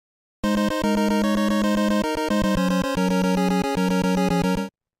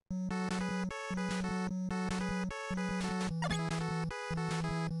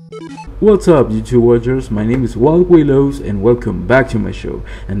What's up, YouTube watchers? My name is Walt Willows and welcome back to my show.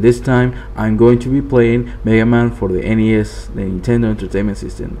 And this time I'm going to be playing Megaman for the NES, the Nintendo Entertainment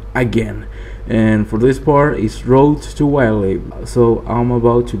System, again. And for this part it's Road to Wildlife. So I'm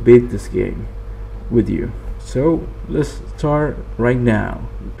about to beat this game with you. So let's start right now.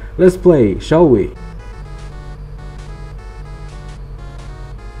 Let's play, shall we?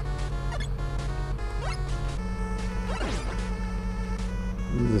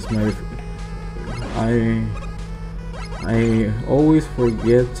 This is my I always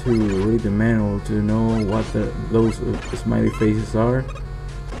forget to read the manual to know what those smiley faces are.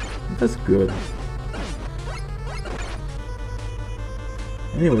 That's good.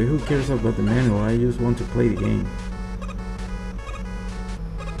 Anyway, who cares about the manual? I just want to play the game.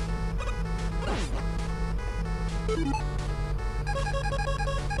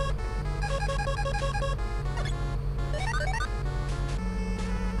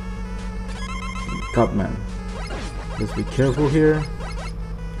 Copman. Let's be careful here.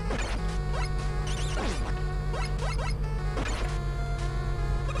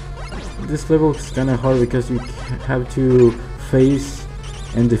 This level is kinda hard because you have to face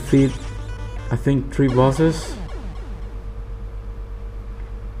and defeat, I think, 3 bosses.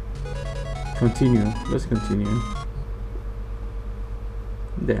 Continue. Let's continue.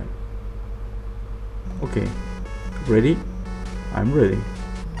 Damn. Okay. Ready? I'm ready.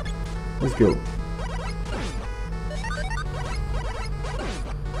 Let's go.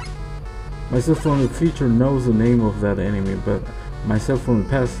 Myself from the future knows the name of that enemy, but myself from the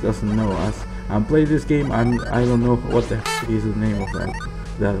past doesn't know. As I'm playing this game, I don't know what the heck is the name of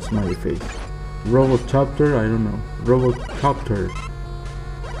that smiley face. Robocopter? I don't know. Robocopter.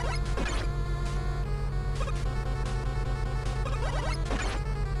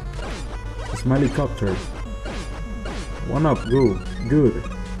 Smiley copter. One up, go. Good.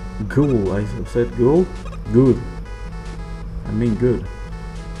 Ghoul. I said ghoul? Good. I mean good.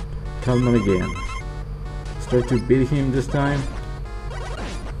 Calman again. Start to beat him this time.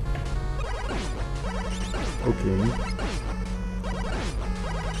 Okay.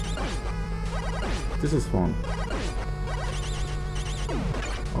 This is fun.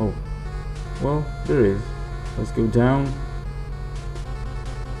 Oh. Well, there is. Let's go down.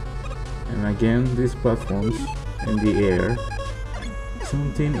 And again, these platforms in the air.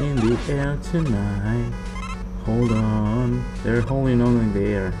 Something in the air tonight. Hold on. They're holding on in the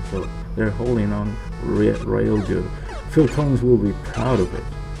air, so they're holding on real good. Phil Collins will be proud of it.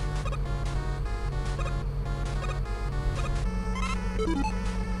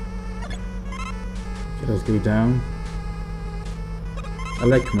 Okay, let's go down.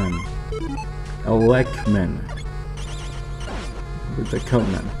 Elecman. With the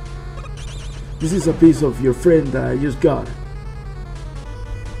Cutman. This is a piece of your friend that I just got.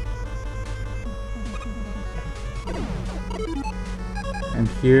 And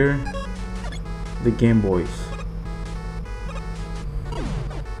here, the Game Boys.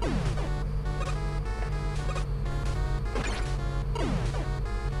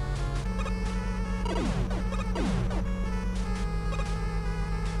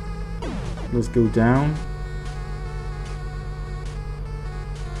 Let's go down.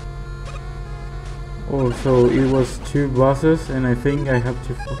 Oh, so it was 2 bosses, and I think I have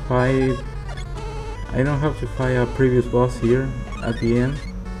to fight. I don't have to fight a previous boss here at the end.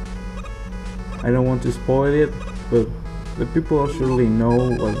 I don't want to spoil it, but the people surely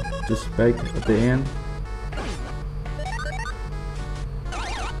know what to expect at the end.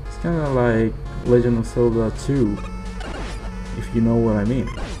 It's kinda like Legend of Zelda 2, if you know what I mean.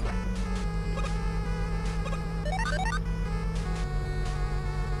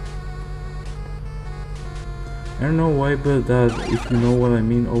 I don't know why, but that if you know what I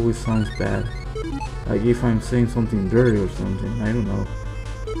mean always sounds bad. Like if I'm saying something dirty or something, I don't know.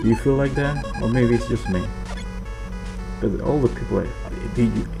 Do you feel like that? Or maybe it's just me. But all the people are,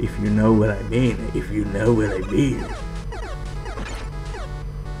 if you know what I mean, if you know what I mean.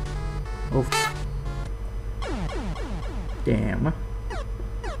 Oh, damn.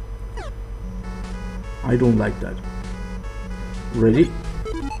 I don't like that. Ready?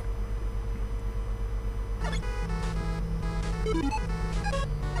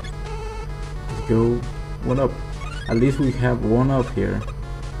 Go 1 up. At least we have 1 up here,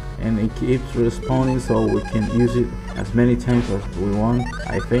 and it keeps respawning, so we can use it as many times as we want.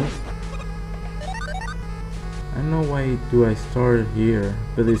 I think. I don't know why do I start here,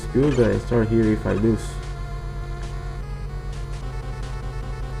 but it's good that I start here if I lose.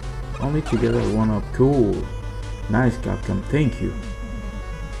 Only to get a 1 up. Cool. Nice, Capcom. Thank you.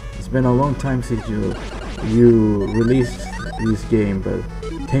 It's been a long time since you released this game, but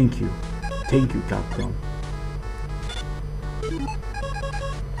thank you. Thank you, Capcom.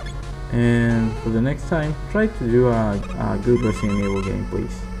 And for the next time, try to do a good Resident Evil game,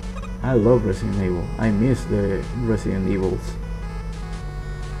 please. I love Resident Evil. I miss the Resident Evils.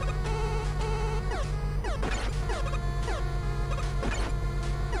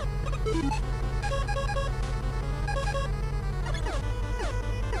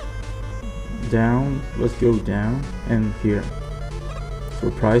 Down, let's go down, and here.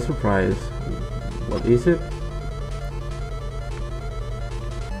 Surprise, surprise. What is it?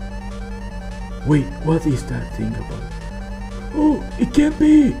 Wait, what is that thing about? Oh, it can't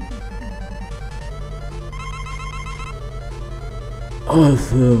be!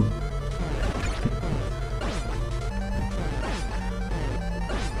 Awesome!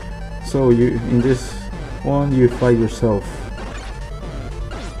 So you, in this one, you fight yourself.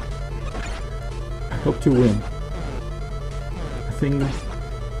 I hope to win.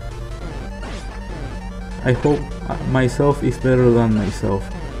 I hope myself is better than myself.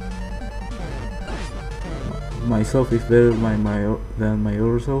 Myself is better than my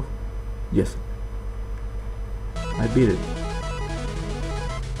other self. Yes, I beat it.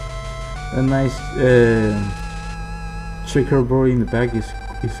 A nice checkerboard in the back is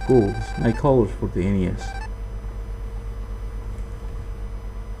cool. It's nice colors for the NES.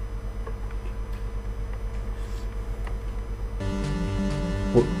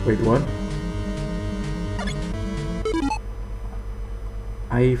 Wait, what?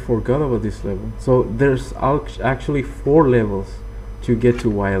 I forgot about this level. So there's actually 4 levels to get to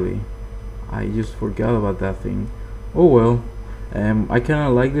Wily. I just forgot about that thing. Oh well. I kinda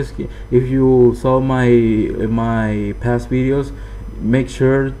like this game. If you saw my past videos, make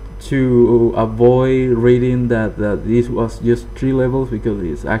sure to avoid reading that this was just 3 levels, because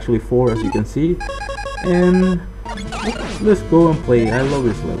it's actually 4, as you can see. And let's go and play. I love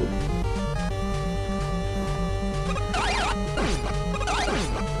this level.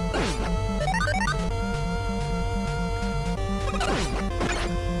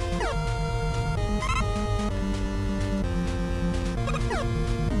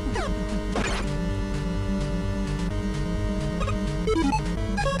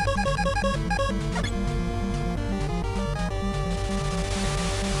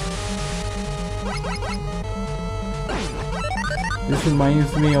 This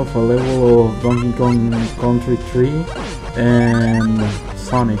reminds me of a level of Donkey Kong Country 3 and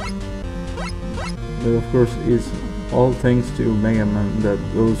Sonic. But of course it's all thanks to Megaman that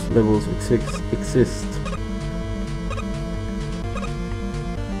those levels exist.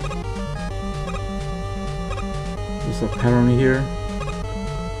 There's a pattern here.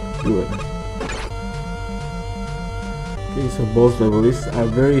 Good. Okay, so boss level is a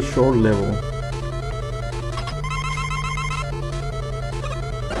very short level.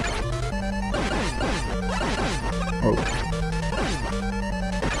 Oh.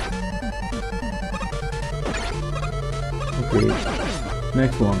 Okay,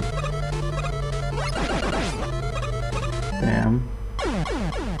 next one. Damn.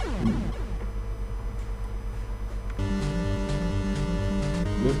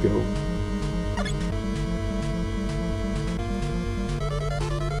 Let's go.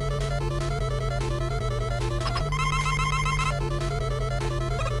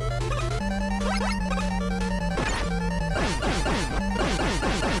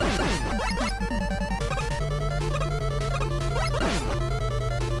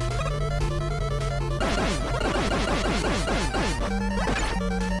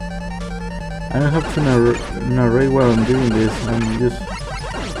 I don't have to narrate while I'm doing this. I'm just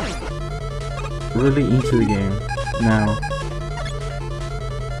really into the game now.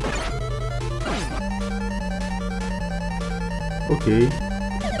 Okay.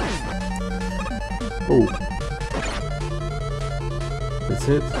 Oh. That's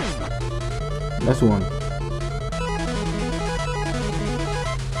it. Last one.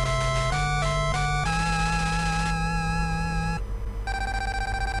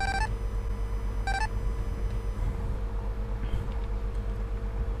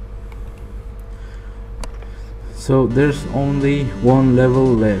 So there's only one level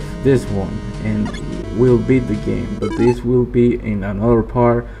left, this one, and we'll beat the game. But this will be in another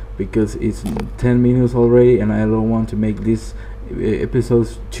part because it's 10 minutes already, and I don't want to make these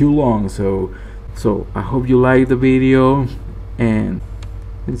episodes too long. So I hope you like the video, and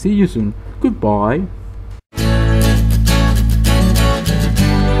see you soon. Goodbye.